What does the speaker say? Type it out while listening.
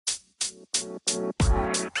Well,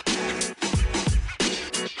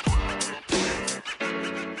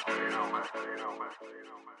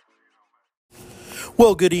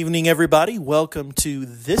 good evening, everybody. Welcome to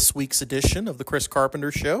this week's edition of the Chris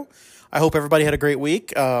Carpenter Show. I hope everybody had a great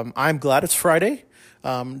week. I'm glad it's Friday.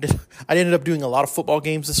 I ended up doing a lot of football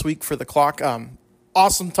games this week for the clock.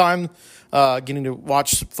 Awesome time getting to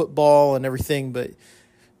watch football and everything, but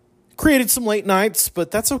created some late nights, but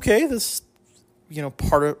that's okay. This,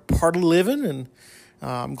 part of living, and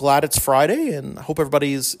I'm glad it's Friday, and I hope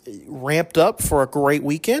everybody's ramped up for a great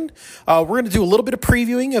weekend. We're going to do a little bit of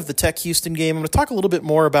previewing of the Tech-Houston game. I'm going to talk a little bit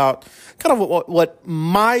more about kind of what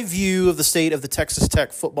my view of the state of the Texas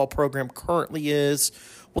Tech football program currently is.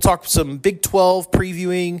 We'll talk some Big 12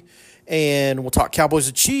 previewing, and we'll talk Cowboys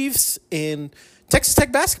and Chiefs and Texas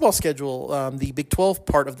Tech basketball schedule. The Big 12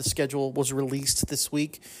 part of the schedule was released this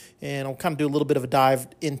week, and I'll kind of do a little bit of a dive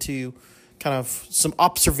into kind of some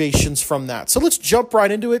observations from that. So let's jump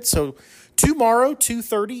right into it. So tomorrow,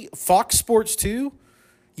 2:30, Fox Sports 2.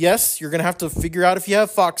 Yes, you're going to have to figure out if you have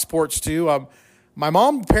Fox Sports 2. My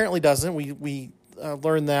mom apparently doesn't. We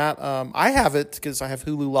learned that. I have it because I have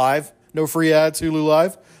Hulu Live. No free ads, Hulu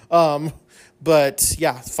Live. But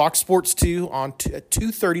yeah, Fox Sports 2 at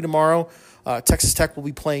 2:30 tomorrow. Texas Tech will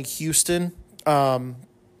be playing Houston.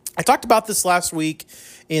 I talked about this last week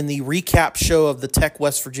in the recap show of the Tech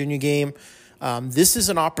West Virginia game. This is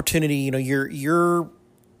an opportunity. You're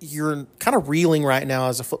kind of reeling right now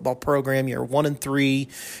as a football program. You're 1-3.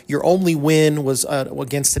 Your only win was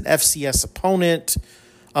against an FCS opponent.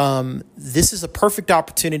 This is a perfect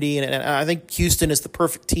opportunity, and I think Houston is the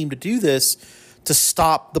perfect team to do this, to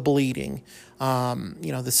stop the bleeding.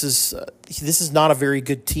 This is not a very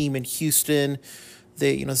good team in Houston.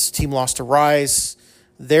 This team lost to Rice.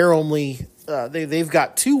 They're only they've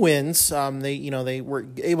got 2 wins. They were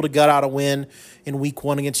able to gut out a win in week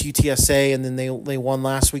 1 against UTSA, and then they won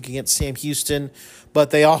last week against Sam Houston.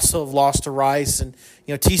 But they also have lost to Rice, and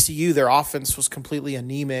TCU, their offense was completely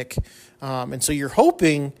anemic, and so you're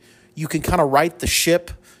hoping you can kind of right the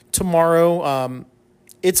ship tomorrow.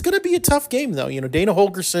 It's going to be a tough game, though. Dana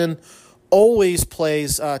Holgorsen always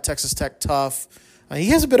plays Texas Tech tough. He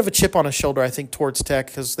has a bit of a chip on his shoulder, I think, towards Tech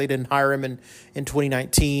because they didn't hire him in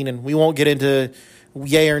 2019, and we won't get into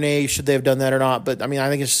yay or nay, should they have done that or not. But, I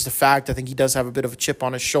think it's just a fact. I think he does have a bit of a chip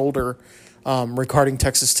on his shoulder regarding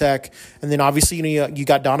Texas Tech. And then, obviously, you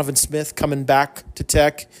got Donovan Smith coming back to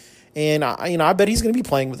Tech, and, I bet he's going to be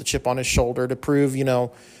playing with a chip on his shoulder to prove,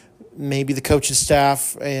 maybe the coaching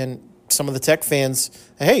staff and some of the Tech fans,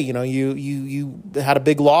 hey, you had a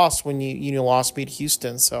big loss when you lost me to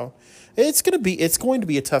Houston. So it's going to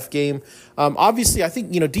be a tough game. Obviously, I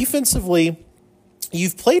think defensively,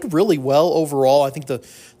 you've played really well overall. I think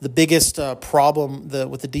the biggest problem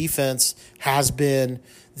with the defense has been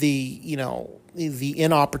the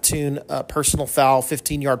inopportune personal foul,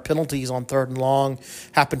 15-yard penalties on 3rd and long.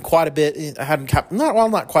 Happened quite a bit. It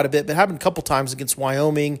not quite a bit, but happened a couple times against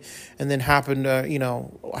Wyoming, and then happened,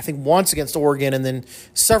 I think once against Oregon, and then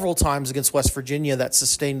several times against West Virginia that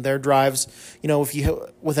sustained their drives.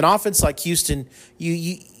 With an offense like Houston,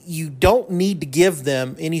 you don't need to give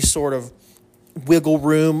them any sort of wiggle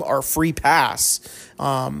room or free pass.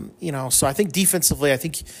 So I think defensively, I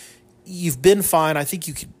think you've been fine. I think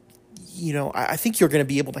you could. I think you're going to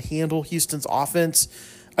be able to handle Houston's offense.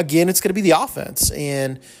 Again, it's going to be the offense,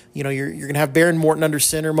 and you're going to have Baron Morton under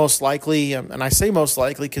center most likely, and I say most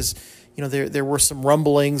likely because there were some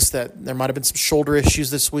rumblings that there might have been some shoulder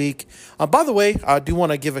issues this week. By the way, I do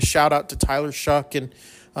want to give a shout out to Tyler Shuck, and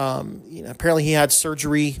apparently he had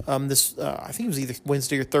surgery this I think it was either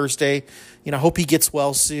Wednesday or Thursday. I hope he gets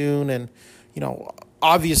well soon, and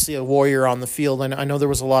obviously a warrior on the field. And I know there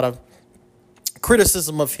was a lot of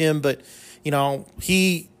criticism of him, but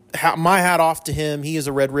my hat off to him. He is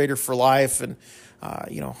a Red Raider for life, and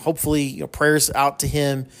hopefully prayers out to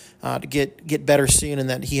him to get better soon, and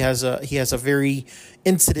that he has a very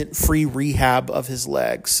incident-free rehab of his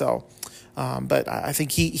leg. So, but I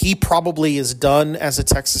think he probably is done as a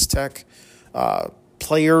Texas Tech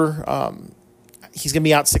player. He's going to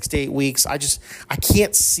be out 6 to 8 weeks. I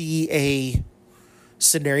can't see a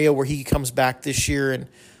scenario where he comes back this year and.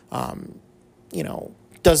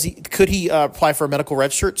 Could he apply for a medical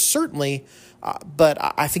red shirt? Certainly. But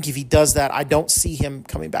I think if he does that, I don't see him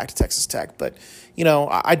coming back to Texas Tech. But,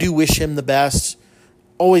 I do wish him the best.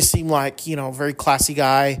 Always seemed like, very classy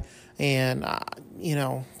guy. And,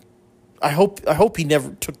 I hope he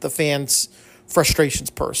never took the fans' frustrations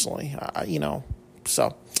personally,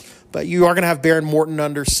 So, but you are going to have Baron Morton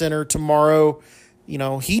under center tomorrow.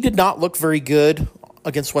 He did not look very good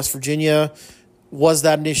against West Virginia. Was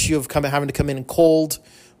that an issue of having to come in cold?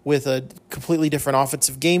 with a completely different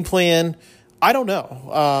offensive game plan. I don't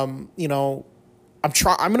know. I'm going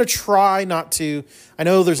to try not to. I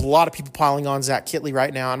know there's a lot of people piling on Zach Kittley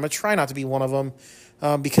right now. I'm going to try not to be one of them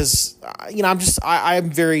because I'm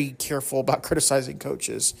very careful about criticizing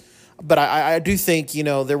coaches. But I do think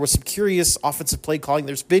there was some curious offensive play calling.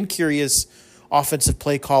 There's been curious offensive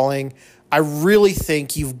play calling. I really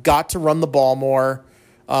think you've got to run the ball more,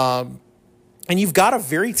 and you've got a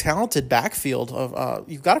very talented backfield.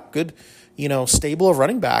 You've got a good stable of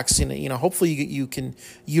running backs, and hopefully you can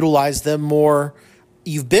utilize them more.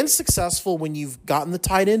 You've been successful when you've gotten the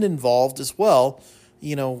tight end involved as well,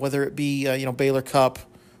 whether it be Baylor Cup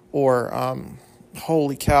or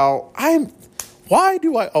holy cow,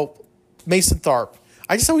 Mason Tharp.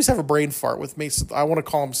 I just always have a brain fart with Mason. I want to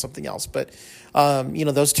call him something else, but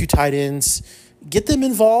those two tight ends, get them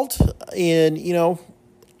involved, and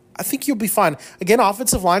I think you'll be fine. Again,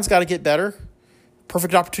 offensive line's got to get better.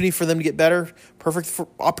 Perfect opportunity for them to get better.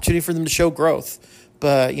 Opportunity for them to show growth.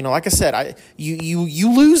 But like I said,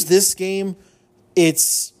 you lose this game,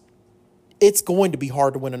 it's going to be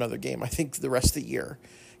hard to win another game. I think the rest of the year,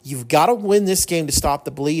 you've got to win this game to stop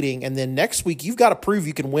the bleeding, and then next week you've got to prove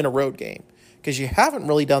you can win a road game because you haven't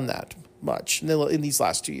really done that much in these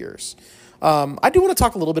last 2 years. I do want to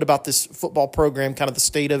talk a little bit about this football program, kind of the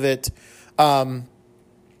state of it. Last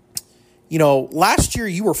year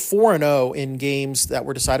you were 4-0 in games that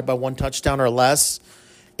were decided by one touchdown or less.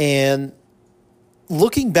 And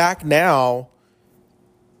looking back now,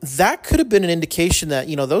 that could have been an indication that,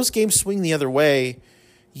 those games swing the other way.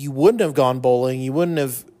 You wouldn't have gone bowling. You wouldn't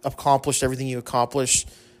have accomplished everything you accomplished.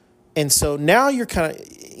 And so now you're kind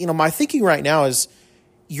of, my thinking right now is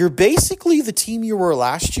you're basically the team you were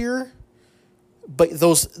last year, but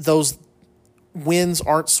those wins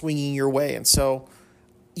aren't swinging your way. And so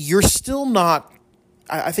you're still not.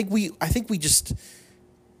 I think we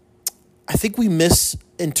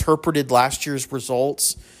misinterpreted last year's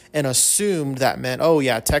results and assumed that meant, oh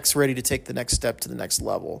yeah, Tech's ready to take the next step to the next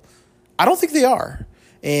level. I don't think they are.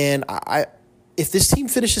 And if this team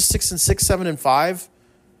finishes 6-6, 7-5,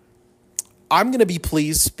 I'm going to be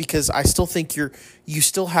pleased because I still think you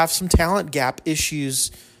still have some talent gap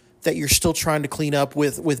issues that you're still trying to clean up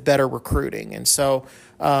with better recruiting. And so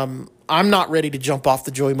I'm not ready to jump off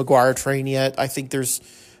the Joey McGuire train yet. I think there's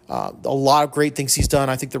a lot of great things he's done.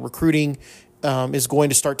 I think the recruiting is going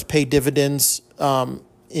to start to pay dividends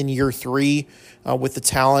in year 3 with the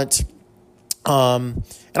talent. And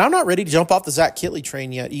I'm not ready to jump off the Zach Kittley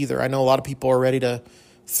train yet either. I know a lot of people are ready to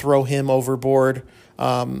throw him overboard.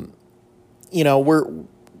 We're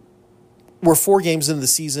 4 games into the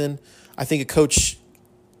season. I think a coach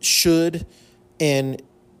should and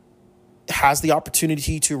has the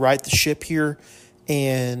opportunity to right the ship here.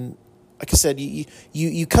 And like I said,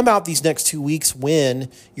 you come out these next 2 weeks when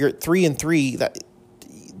you're at 3-3, that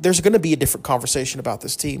there's going to be a different conversation about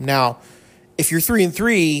this team. Now, if you're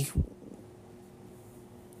 3-3,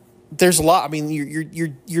 there's a lot. I mean,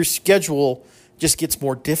 your schedule just gets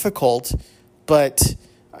more difficult, but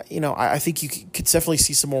I think you could definitely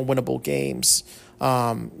see some more winnable games.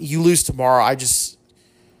 You lose tomorrow, I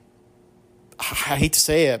hate to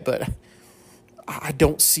say it, but I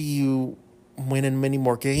don't see you winning many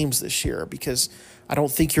more games this year because I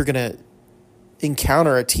don't think you're going to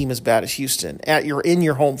encounter a team as bad as Houston in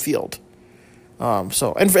your home field. And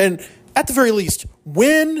at the very least,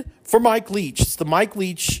 win for Mike Leach. It's the Mike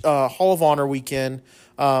Leach Hall of Honor weekend.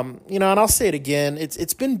 And I'll say it again.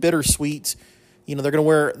 It's been bittersweet. They're going to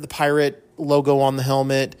wear the Pirate logo on the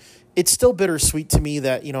helmet. It's still bittersweet to me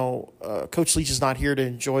that, Coach Leach is not here to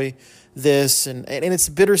enjoy this. And it's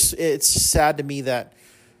bitter. It's sad to me that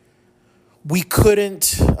we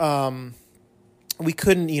couldn't,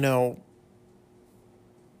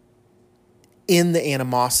 end the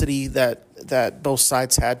animosity that both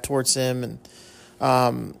sides had towards him. And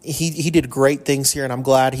he did great things here, and I'm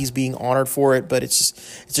glad he's being honored for it. But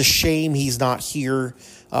it's a shame he's not here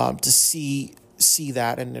to see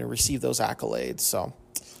that and receive those accolades. So,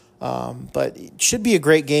 but it should be a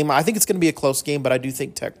great game. I think it's going to be a close game, but I do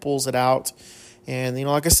think Tech pulls it out. And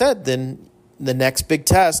like I said, then the next big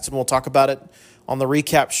test, and we'll talk about it on the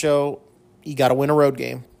recap show. You got to win a road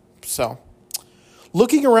game. So,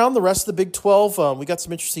 looking around the rest of the Big 12, we got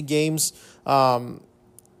some interesting games.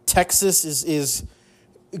 Texas is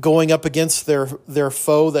going up against their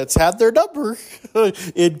foe that's had their number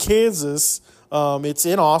in Kansas. It's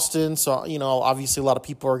in Austin, so obviously a lot of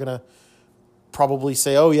people are going to probably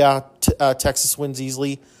say, "Oh yeah, Texas wins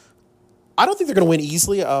easily." I don't think they're going to win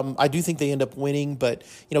easily. I do think they end up winning, but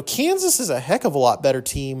Kansas is a heck of a lot better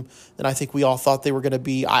team than I think we all thought they were going to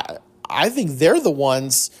be. I think they're the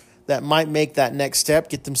ones that might make that next step,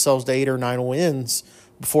 get themselves to 8 or 9 wins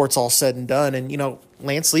before it's all said and done. And,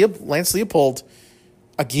 Lance Leopold,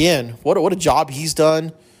 again, what a job he's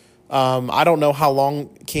done. I don't know how long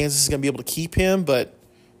Kansas is going to be able to keep him, but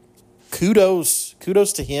kudos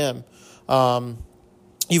to him.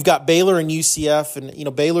 You've got Baylor and UCF,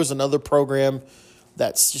 and, Baylor's another program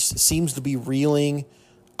that just seems to be reeling.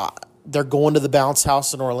 They're going to the bounce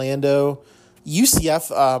house in Orlando.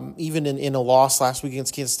 UCF, even in a loss last week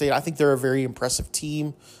against Kansas State, I think they're a very impressive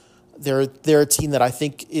team. They're a team that I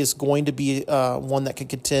think is going to be one that could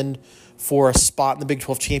contend for a spot in the Big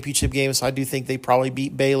 12 championship game. So I do think they probably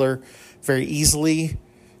beat Baylor very easily.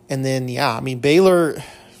 And then, Baylor,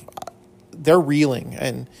 they're reeling.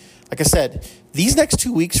 And like I said, these next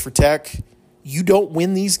 2 weeks for Tech, you don't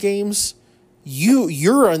win these games,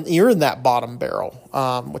 you're in that bottom barrel,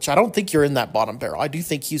 which I don't think you're in that bottom barrel. I do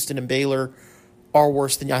think Houston and Baylor are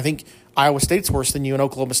worse than you. I think Iowa State's worse than you and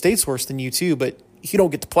Oklahoma State's worse than you too, but you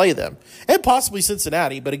don't get to play them. And possibly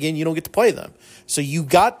Cincinnati, but again, you don't get to play them. So you've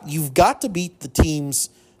got to beat the teams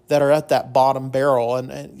that are at that bottom barrel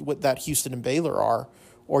and what that Houston and Baylor are,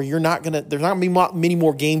 or there's not going to be many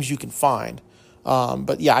more games you can find.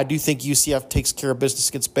 But yeah, I do think UCF takes care of business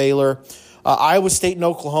against Baylor. Iowa State and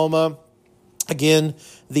Oklahoma, again,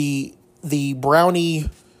 the brownie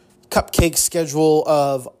cupcake schedule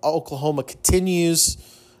of Oklahoma continues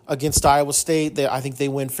against Iowa State. I think they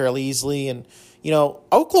win fairly easily. And,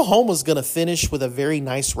 Oklahoma's going to finish with a very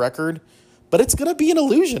nice record, but it's going to be an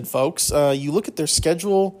illusion, folks. You look at their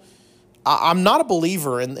schedule. I'm not a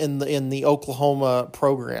believer in the Oklahoma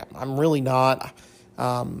program. I'm really not.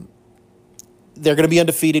 They're going to be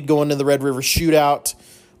undefeated going to the Red River Shootout,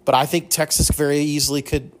 but I think Texas very easily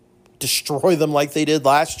could destroy them like they did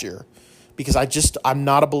last year, because I'm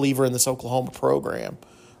not a believer in this Oklahoma program.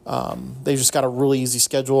 They've just got a really easy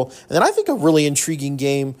schedule. And then I think a really intriguing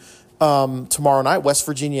game tomorrow night, West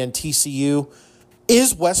Virginia and TCU.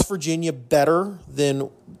 Is West Virginia better than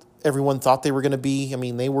everyone thought they were going to be? I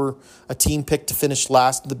mean, they were a team picked to finish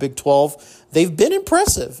last in the Big 12. They've been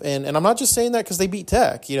impressive, and I'm not just saying that because they beat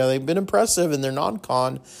Tech. They've been impressive in their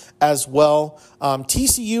non-con as well.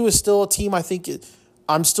 TCU is still a team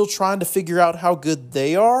I'm still trying to figure out how good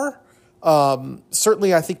they are.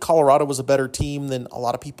 Certainly, I think Colorado was a better team than a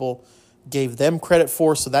lot of people gave them credit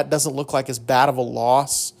for, so that doesn't look like as bad of a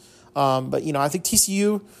loss. But, I think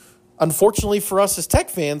TCU, unfortunately for us as Tech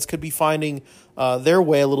fans, could be finding their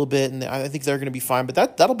way a little bit, and I think they're going to be fine.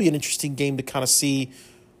 But that'll be an interesting game to kind of see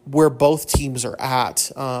where both teams are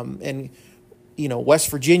at. And, West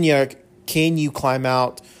Virginia, can you climb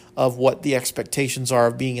out of what the expectations are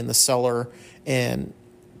of being in the cellar? And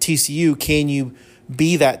TCU, can you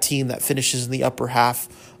be that team that finishes in the upper half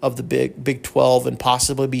of the Big 12 and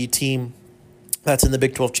possibly be a team that's in the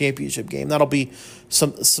Big 12 championship game? That'll be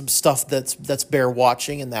some stuff that's bear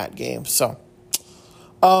watching in that game. So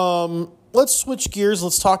let's switch gears.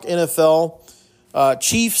 Let's talk NFL.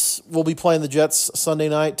 Chiefs will be playing the Jets Sunday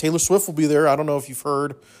night. Taylor Swift will be there. I don't know if you've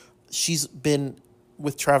heard. She's been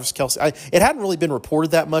with Travis Kelce. It hadn't really been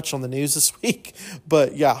reported that much on the news this week,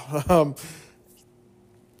 but yeah.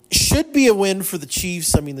 Should be a win for the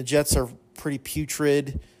Chiefs. I mean, the Jets are pretty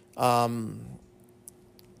putrid.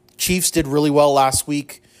 Chiefs did really well last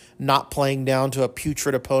week, not playing down to a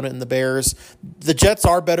putrid opponent in the Bears. The Jets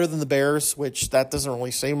are better than the Bears, which that doesn't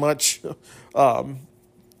really say much. But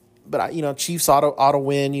Chiefs ought to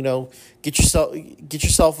win. Get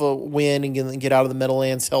yourself a win and get out of the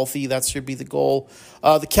Meadowlands healthy. That should be the goal.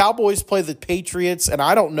 The Cowboys play the Patriots, and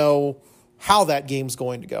I don't know how that game's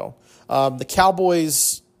going to go. The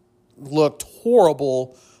Cowboys looked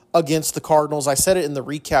horrible against the Cardinals. I said it in the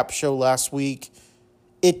recap show last week.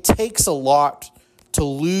 It takes a lot to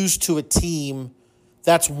lose to a team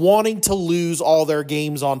that's wanting to lose all their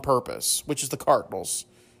games on purpose, which is the Cardinals.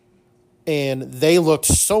 And they looked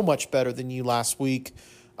so much better than you last week.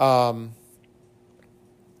 Was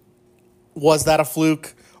that a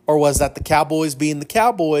fluke, or was that the Cowboys being the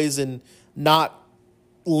Cowboys and not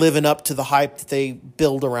living up to the hype that they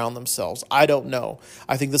build around themselves? I don't know.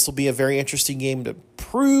 I think this will be a very interesting game to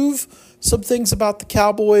prove some things about the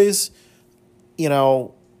Cowboys.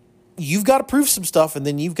 You've got to prove some stuff, and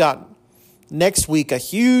then you've got next week a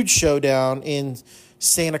huge showdown in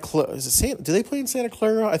Santa Clara. Do they play in Santa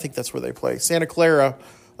Clara? I think that's where they play. Santa Clara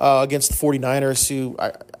against the 49ers, who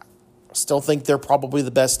I still think they're probably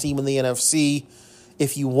the best team in the NFC.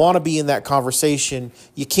 If you want to be in that conversation,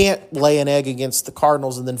 you can't lay an egg against the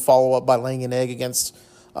Cardinals and then follow up by laying an egg against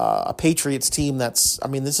a Patriots team this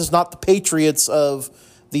is not the Patriots of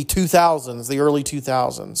the 2000s, the early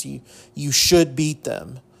 2000s. You should beat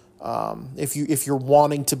them if you're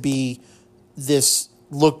wanting to be this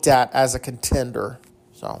looked at as a contender.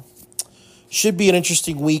 So should be an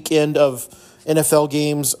interesting weekend of NFL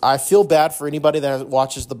games. I feel bad for anybody that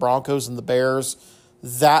watches the Broncos and the Bears.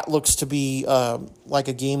 That looks to be like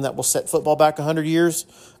a game that will set football back 100 years.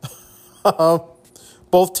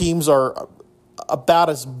 Both teams are about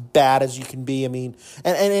as bad as you can be. I mean,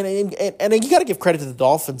 and you got to give credit to the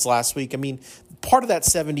Dolphins last week. I mean, part of that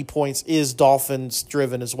 70 points is Dolphins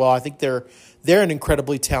driven as well. I think they're an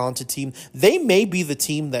incredibly talented team. They may be the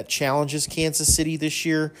team that challenges Kansas City this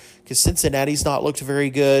year because Cincinnati's not looked very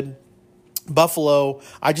good. Buffalo,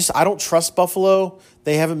 I don't trust Buffalo.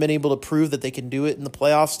 They haven't been able to prove that they can do it in the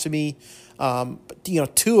playoffs to me.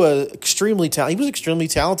 But Tua, extremely talented. He was extremely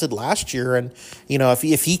talented last year, and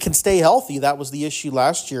if he can stay healthy, that was the issue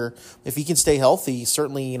last year. If he can stay healthy,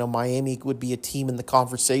 certainly Miami would be a team in the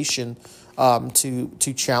conversation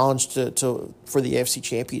to challenge to for the AFC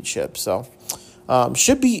Championship. So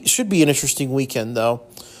should be an interesting weekend though.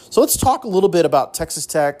 So let's talk a little bit about Texas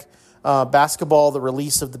Tech basketball, the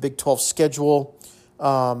release of the Big 12 schedule.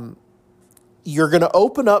 You're going to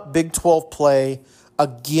open up Big 12 play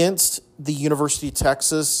against the University of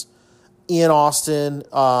Texas in Austin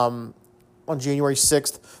on January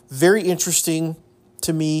 6th. Very interesting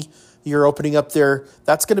to me. You're opening up there.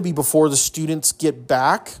 That's going to be before the students get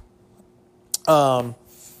back on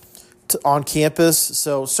campus.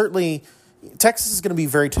 So certainly Texas is going to be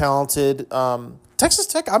very talented. Texas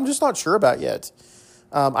Tech, I'm just not sure about yet.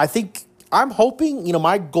 I'm hoping,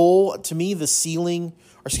 my goal, to me, the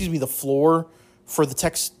floor for the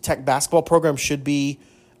Texas Tech basketball program should be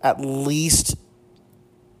at least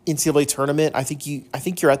NCAA tournament. I think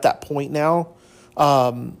you're at that point now.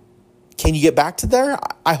 Can you get back to there?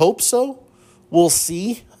 I hope so. We'll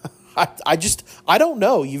see. I don't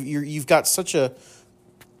know. You've got such a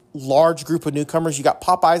large group of newcomers. You got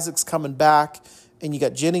Pop Isaacs coming back, and you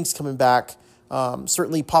got Jennings coming back.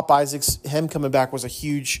 Certainly, Pop Isaacs, him coming back was a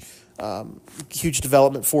huge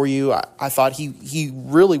development for you. I thought he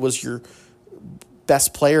really was your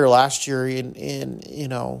best player last year. And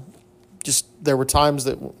just there were times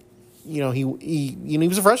that he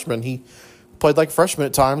was a freshman. He played like a freshman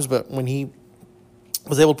at times, but when he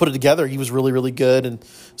was able to put it together, he was really, really good. And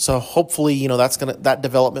so hopefully, that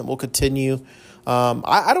development will continue.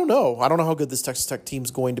 I don't know. I don't know how good this Texas Tech team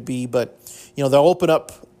is going to be, but they'll open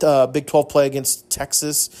up Big 12 play against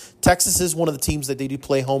Texas. Texas is one of the teams that they do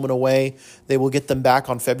play home and away. They will get them back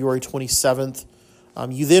on February 27th.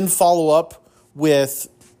 You then follow up with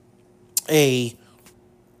a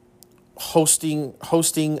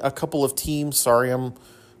hosting a couple of teams. Sorry, I'm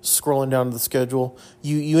scrolling down to the schedule.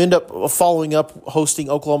 You end up following up hosting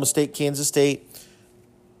Oklahoma State, Kansas State,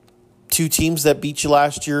 two teams that beat you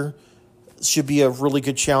last year. Should be a really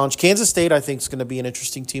good challenge. Kansas State, I think, is going to be an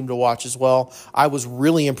interesting team to watch as well. I was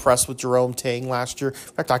really impressed with Jerome Tang last year. In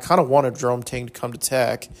fact, I kind of wanted Jerome Tang to come to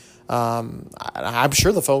Tech. I'm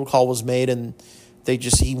sure the phone call was made, and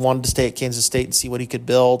he wanted to stay at Kansas State and see what he could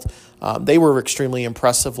build. They were extremely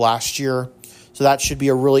impressive last year, so that should be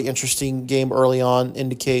a really interesting game early on,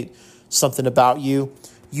 indicate something about you.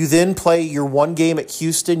 You then play your one game at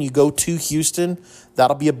Houston. You go to Houston.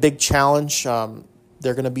 That'll be a big challenge.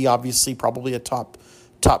 They're going to be obviously probably a top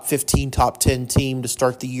 15, top 10 team to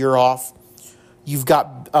start the year off. You've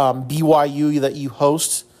got BYU that you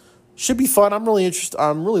host. Should be fun. I'm really interested.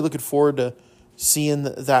 I'm really looking forward to seeing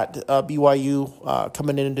that BYU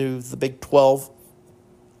coming into the Big 12.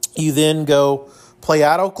 You then go play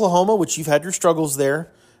at Oklahoma, which you've had your struggles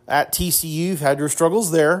there. At TCU, you've had your struggles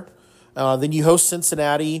there. Then you host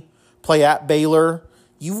Cincinnati, play at Baylor.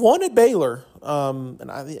 You won at Baylor.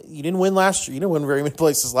 You didn't win last year. You didn't win very many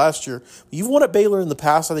places last year. You've won at Baylor in the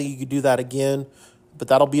past. I think you could do that again, but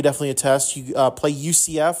that'll be definitely a test. You play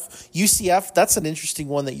UCF. UCF, that's an interesting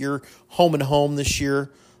one that you're home and home this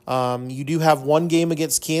year. You do have one game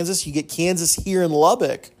against Kansas. You get Kansas here in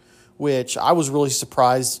Lubbock, which I was really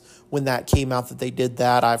surprised when that came out that they did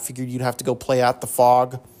that. I figured you'd have to go play at the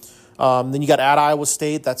Fog. Then you got at Iowa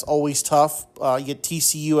State. That's always tough. You get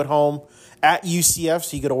TCU at home. At UCF,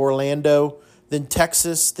 so you go to Orlando, then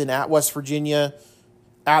Texas, then at West Virginia,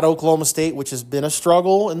 at Oklahoma State, which has been a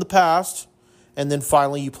struggle in the past, and then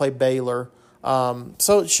finally you play Baylor.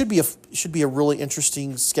 So it should be a really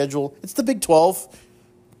interesting schedule. It's the Big 12.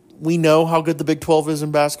 We know how good the Big 12 is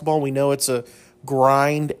in basketball. We know it's a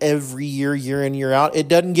grind every year, year in, year out. It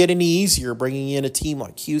doesn't get any easier bringing in a team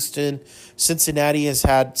like Houston. Cincinnati has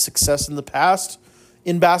had success in the past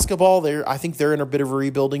in basketball. I think they're in a bit of a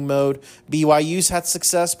rebuilding mode. BYU's had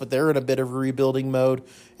success, but they're in a bit of a rebuilding mode.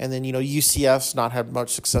 And then, UCF's not had much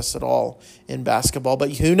success at all in basketball.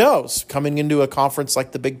 But who knows? Coming into a conference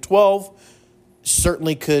like the Big 12,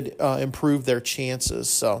 certainly could improve their chances.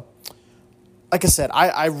 So, like I said,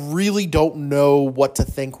 I really don't know what to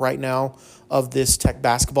think right now of this Tech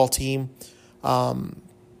basketball team.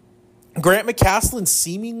 Grant McCaslin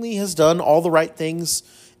seemingly has done all the right things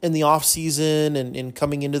in the offseason and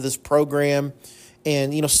coming into this program.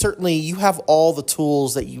 And, certainly you have all the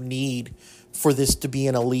tools that you need for this to be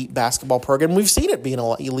an elite basketball program. We've seen it be an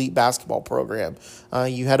elite basketball program.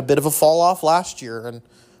 You had a bit of a fall off last year, and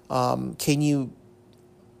can you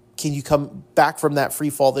come back from that free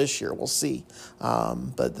fall this year? We'll see.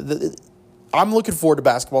 But I'm looking forward to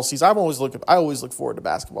basketball season. I always look forward to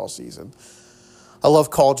basketball season. I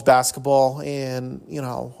love college basketball, and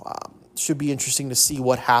should be interesting to see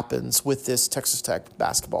what happens with this Texas Tech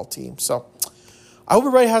basketball team. So I hope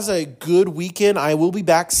everybody has a good weekend. I will be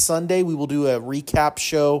back Sunday. We will do a recap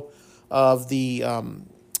show of the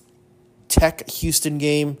Tech Houston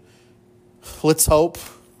game. Let's hope.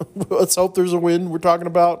 Let's hope there's a win we're talking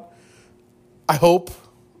about. I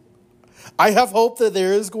have hope that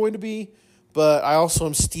there is going to be, but I also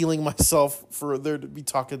am steeling myself for there to be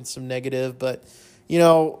talking some negative. But,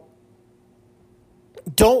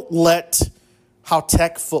 don't let how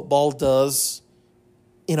Tech football does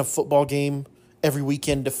in a football game every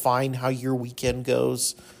weekend define how your weekend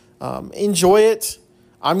goes. Enjoy it.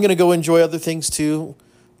 I'm going to go enjoy other things too,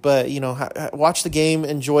 but, watch the game,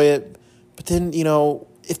 enjoy it. But then,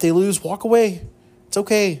 if they lose, walk away. It's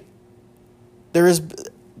okay.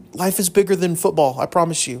 Life is bigger than football, I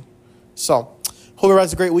promise you. So, hope everybody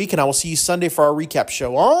has a great week, and I will see you Sunday for our recap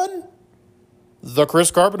show on The Chris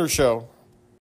Carpenter Show.